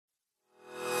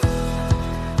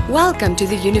Welcome to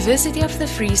the University of the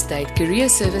Free State Career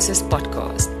Services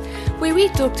podcast, where we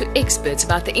talk to experts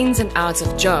about the ins and outs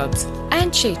of jobs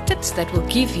and share tips that will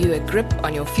give you a grip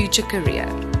on your future career.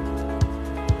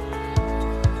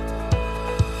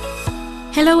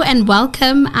 Hello and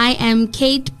welcome. I am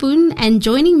Kate Poon, and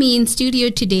joining me in studio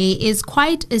today is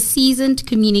quite a seasoned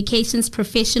communications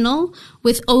professional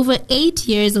with over 8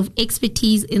 years of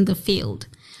expertise in the field.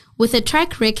 With a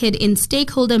track record in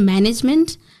stakeholder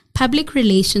management, public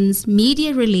relations,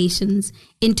 media relations,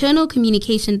 internal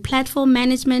communication platform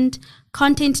management,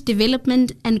 content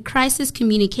development, and crisis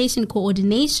communication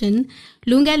coordination,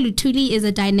 Lunga Luthuli is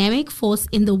a dynamic force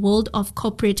in the world of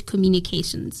corporate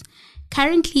communications.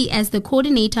 Currently, as the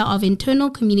coordinator of internal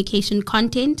communication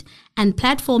content and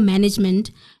platform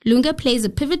management, Lunga plays a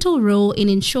pivotal role in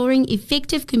ensuring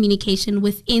effective communication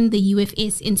within the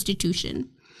UFS institution.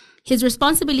 His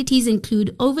responsibilities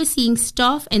include overseeing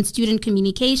staff and student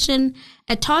communication,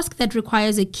 a task that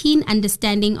requires a keen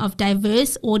understanding of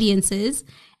diverse audiences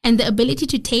and the ability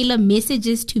to tailor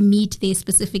messages to meet their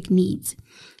specific needs.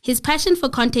 His passion for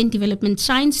content development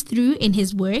shines through in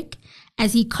his work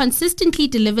as he consistently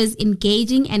delivers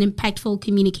engaging and impactful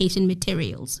communication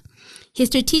materials. His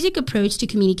strategic approach to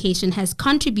communication has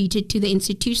contributed to the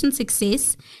institution's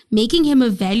success, making him a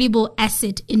valuable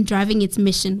asset in driving its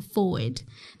mission forward.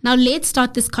 Now let's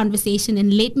start this conversation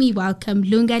and let me welcome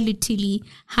Lunga Luthuli.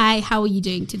 Hi, how are you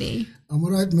doing today? I'm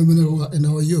all right, Mamina, and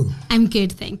how are you? I'm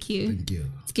good, thank you. Thank you.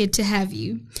 It's good to have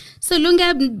you. So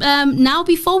Lunga, now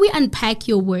before we unpack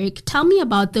your work, tell me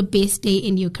about the best day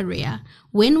in your career.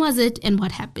 When was it and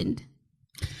what happened?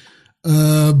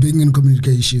 Being in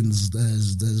communications,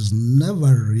 there's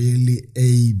never really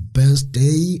a best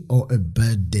day or a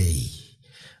bad day.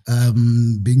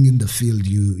 Being in the field,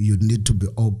 you need to be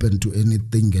open to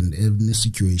anything and any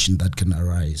situation that can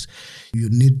arise. You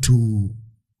need to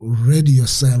ready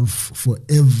yourself for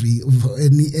any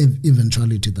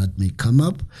eventuality that may come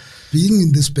up. Being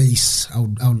in this space, I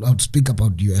would speak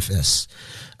about UFS.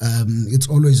 It's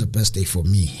always a best day for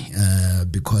me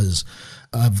because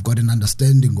I've got an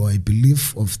understanding or a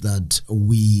belief of that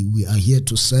we are here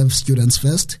to serve students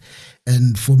first,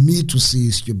 and for me to see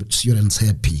students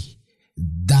happy,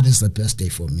 that is the best day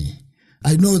for me.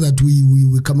 I know that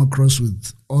we come across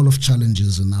with all of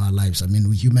challenges in our lives. I mean,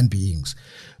 we're human beings.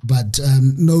 But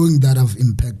knowing that I've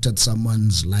impacted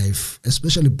someone's life,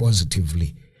 especially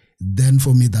positively, then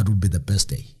for me, that would be the best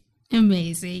day.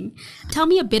 Amazing. Tell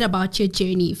me a bit about your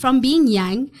journey from being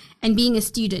young and being a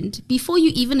student before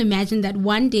you even imagined that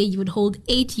one day you would hold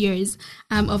 8 years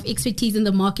of expertise in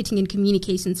the marketing and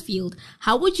communications field.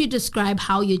 How would you describe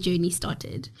how your journey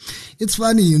started? It's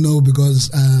funny, because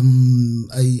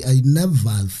I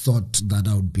never thought that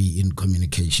I would be in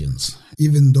communications,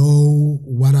 even though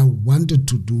what I wanted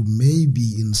to do may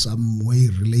be in some way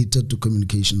related to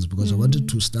communications because I wanted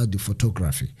to study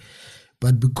photography.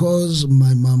 But because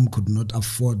my mom could not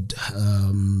afford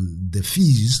the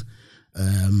fees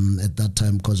at that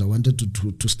time, because I wanted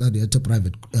to study at a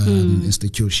private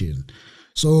institution.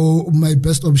 So my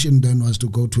best option then was to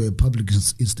go to a public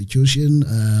institution.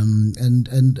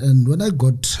 And when I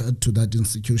got to that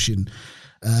institution,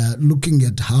 looking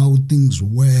at how things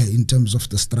were in terms of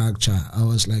the structure, I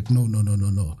was like, no,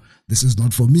 this is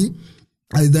not for me.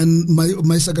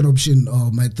 My second option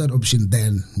or my third option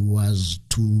then was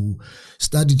to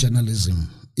study journalism,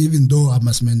 even though I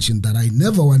must mention that I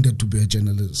never wanted to be a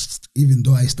journalist, even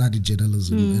though I studied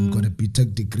journalism and got a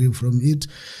BTech degree from it.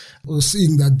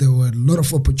 Seeing that there were a lot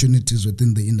of opportunities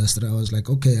within the industry, I was like,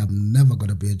 okay, I'm never going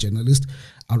to be a journalist.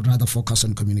 I'd rather focus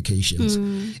on communications.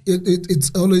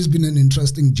 It's always been an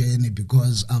interesting journey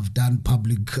because I've done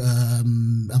public,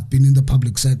 I've been in the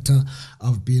public sector,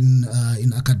 I've been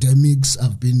in academics,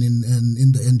 I've been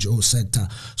in the NGO sector.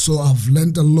 So I've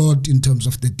learned a lot in terms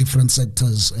of the different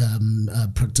sectors,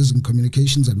 practicing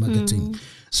communications and marketing.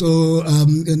 So,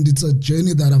 and it's a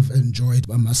journey that I've enjoyed,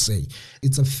 I must say.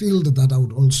 It's a field that I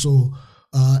would also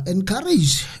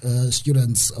encourage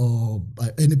students or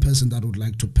any person that would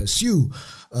like to pursue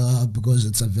because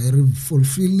it's a very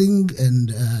fulfilling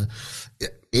and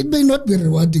it may not be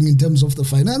rewarding in terms of the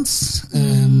finance,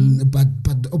 but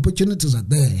the opportunities are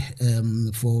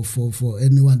there for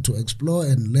anyone to explore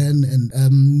and learn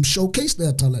and showcase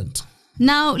their talent.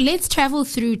 Now, let's travel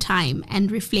through time and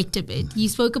reflect a bit. You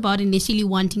spoke about initially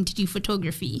wanting to do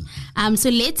photography. So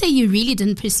let's say you really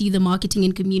didn't pursue the marketing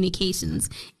and communications.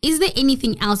 Is there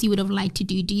anything else you would have liked to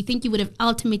do? Do you think you would have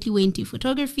ultimately went to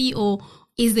photography, or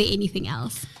is there anything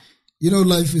else?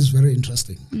 Life is very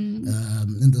interesting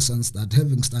in the sense that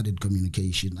having studied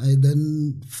communication, I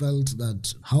then felt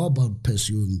that how about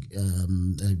pursuing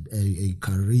a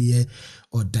career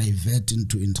or divert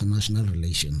into international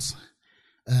relations?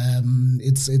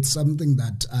 It's something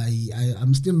that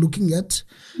I'm still looking at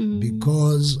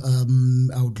because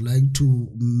I would like to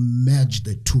merge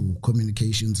the two,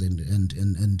 communications and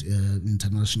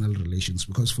international relations,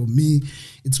 because for me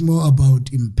it's more about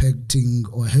impacting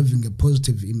or having a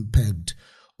positive impact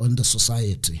on the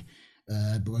society.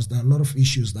 Because there are a lot of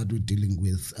issues that we're dealing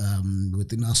with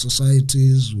within our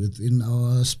societies, within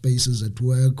our spaces at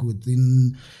work,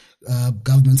 within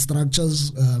government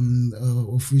structures,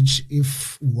 of which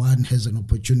if one has an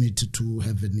opportunity to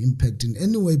have an impact in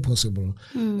any way possible,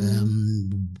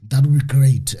 that would be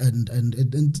great. And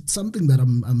it's something that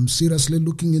I'm seriously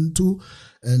looking into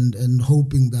and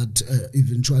hoping that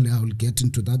eventually I will get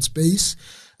into that space,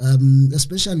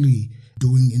 especially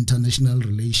doing international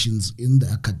relations in the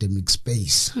academic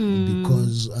space.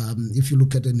 Because if you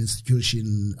look at an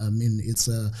institution, I mean, it's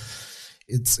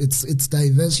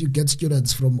diverse. You get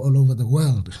students from all over the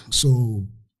world. So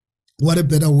what a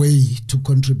better way to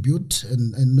contribute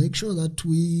and make sure that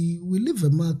we leave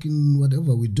a mark in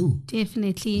whatever we do.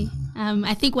 Definitely.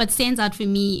 I think what stands out for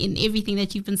me in everything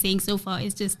that you've been saying so far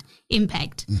is just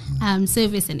impact,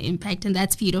 service and impact. And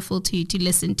that's beautiful to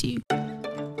listen to.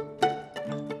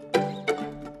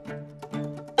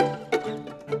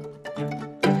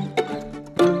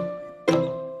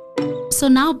 So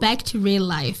now back to real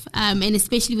life, and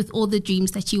especially with all the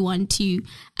dreams that you want to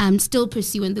still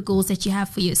pursue and the goals that you have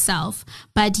for yourself.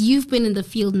 But you've been in the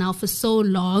field now for so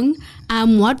long.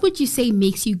 What would you say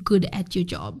makes you good at your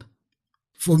job?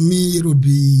 For me, it would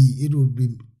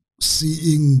be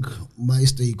seeing my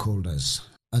stakeholders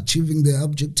achieving their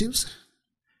objectives.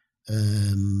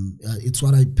 It's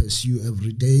what I pursue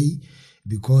every day,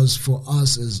 because for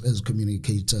us as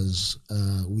communicators,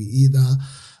 we either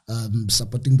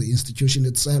supporting the institution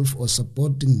itself or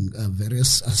supporting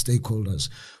various stakeholders.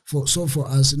 So for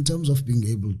us, in terms of being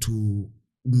able to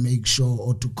make sure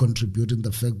or to contribute in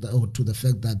the fact that, or to the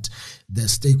fact that the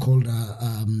stakeholder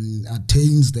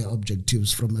attains their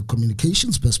objectives from a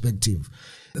communications perspective,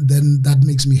 then that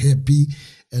makes me happy.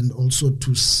 And also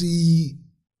to see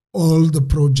all the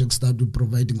projects that we're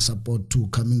providing support to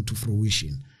coming to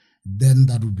fruition, then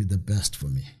that would be the best for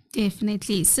me.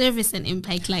 Definitely. Service and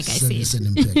impact, like I said. Service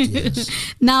and impact, yes.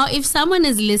 Now, if someone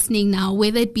is listening now,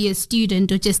 whether it be a student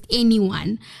or just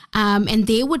anyone, and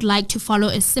they would like to follow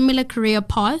a similar career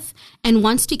path and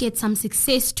wants to get some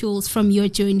success tools from your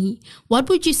journey, what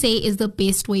would you say is the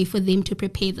best way for them to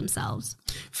prepare themselves?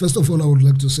 First of all, I would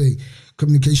like to say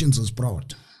communications is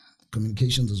broad.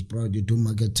 Communications is broad. You do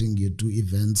marketing, you do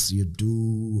events, you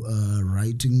do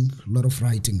writing, a lot of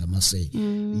writing, I must say.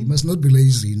 You must not be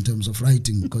lazy in terms of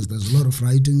writing, because there's a lot of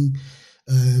writing.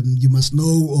 You must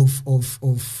know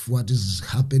of what is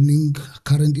happening,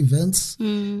 current events.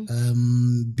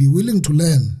 Be willing to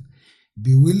learn.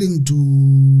 Be willing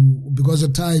to, because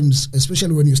at times,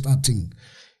 especially when you're starting,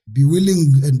 be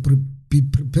willing and be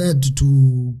prepared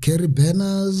to carry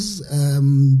banners,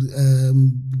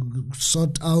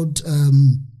 sort out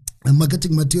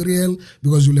marketing material,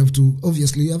 because you have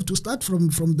to start from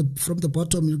the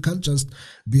bottom. You can't just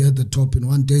be at the top in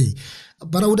one day.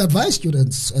 But I would advise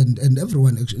students and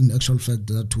everyone in actual fact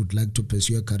that would like to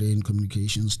pursue a career in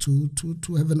communications to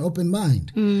have an open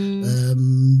mind,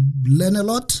 learn a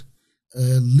lot,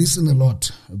 listen a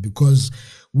lot, because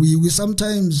we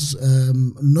sometimes,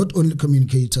 not only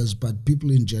communicators, but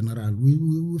people in general, we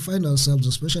find ourselves,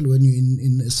 especially when you're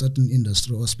in a certain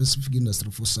industry or a specific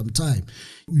industry for some time,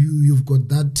 you've got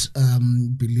that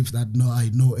belief that, no, I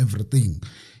know everything.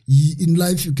 In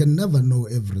life, you can never know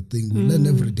everything. We learn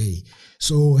every day.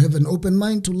 So have an open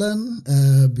mind to learn,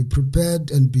 be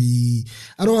prepared and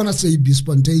I don't want to say be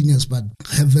spontaneous, but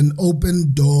have an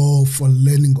open door for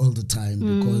learning all the time,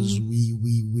 because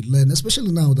we learn,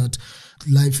 especially now that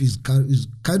life is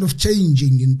kind of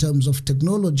changing in terms of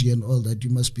technology and all that. You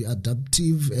must be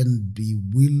adaptive and be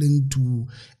willing to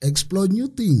explore new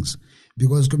things,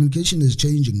 because communication is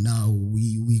changing now.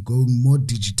 We're going more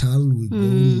digital, we're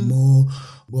going more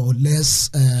or less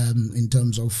in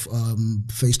terms of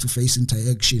face-to-face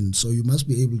interaction. So you must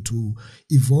be able to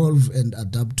evolve and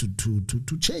adapt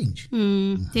to change.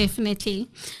 Definitely.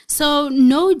 So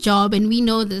no job, and we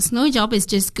know this, no job is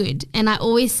just good. And I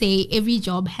always say every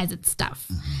job has its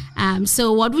stuff.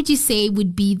 So what would you say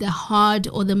would be the hard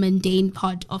or the mundane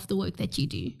part of the work that you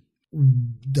do?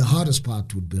 The hardest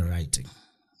part would be writing,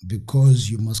 because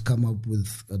you must come up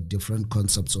with different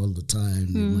concepts all the time.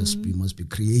 You must be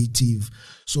creative.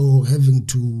 So having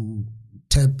to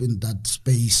tap in that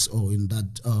space or in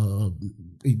that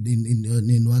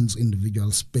in one's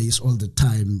individual space all the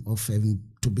time of having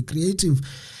to be creative.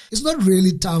 It's not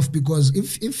really tough because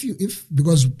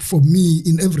because for me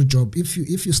in every job, if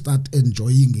you start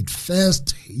enjoying it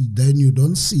first, then you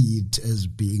don't see it as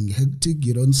being hectic.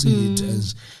 You don't see it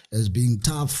as being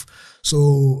tough.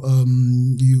 So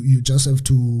you just have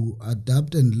to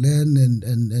adapt and learn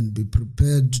and be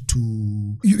prepared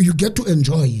to. You get to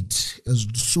enjoy it as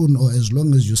soon or as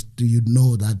long as you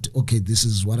know that, okay, this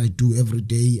is what I do every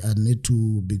day. I need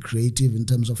to be creative in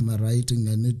terms of my writing.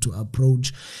 I need to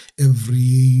approach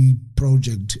every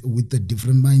project with a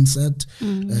different mindset.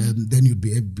 Then you'd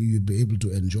be able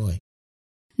to enjoy.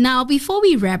 Now, before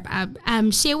we wrap up,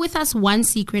 share with us one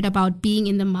secret about being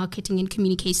in the marketing and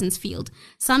communications field.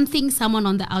 Something someone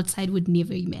on the outside would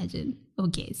never imagine or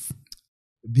guess.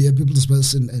 Be a people's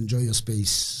person, enjoy your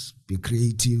space, be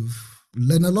creative,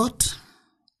 learn a lot.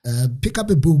 Pick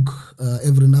up a book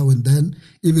every now and then,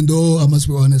 even though I must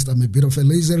be honest, I'm a bit of a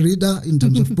lazy reader in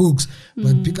terms of books,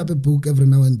 but pick up a book every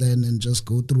now and then and just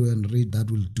go through and read. That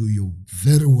will do you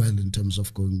very well in terms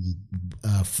of going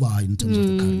far in terms of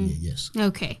the career, yes.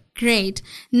 Okay, great.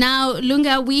 Now,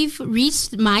 Lunga, we've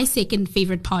reached my second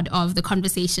favorite part of the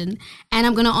conversation, and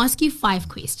I'm going to ask you 5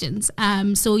 questions.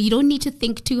 So you don't need to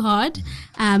think too hard.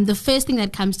 The first thing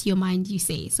that comes to your mind, you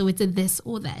say. So it's a this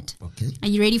or that. Okay. Are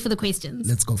you ready for the questions?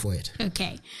 Let's go for it.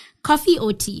 Okay. Coffee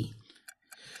or tea?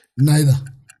 Neither.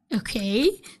 Okay.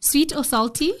 Sweet or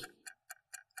salty?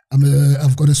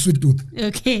 I've got a sweet tooth.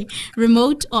 Okay.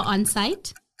 Remote or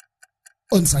on-site?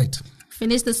 On-site.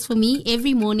 Finish this for me.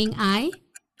 Every morning I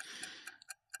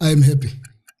am happy.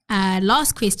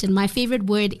 Last question. My favorite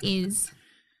word is?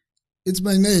 It's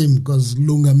my name, because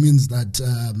Lunga means that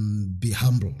be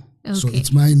humble. Okay. So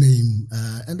it's my name.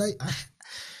 And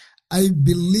I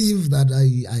believe that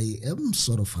I am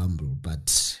sort of humble,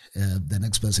 but the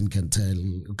next person can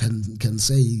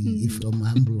say if I'm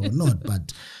humble or not.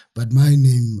 But my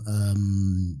name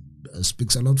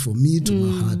speaks a lot for me, to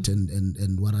my heart,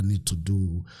 and what I need to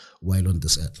do while on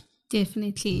this earth.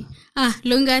 Definitely.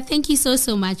 Lunga, thank you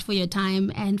so much for your time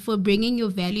and for bringing your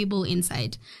valuable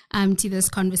insight to this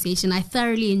conversation. I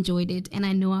thoroughly enjoyed it, and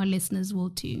I know our listeners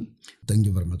will too. Thank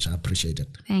you very much. I appreciate it.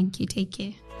 Thank you. Take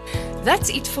care.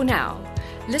 That's it for now.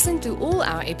 Listen to all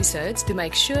our episodes to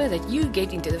make sure that you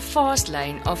get into the fast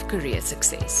lane of career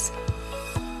success.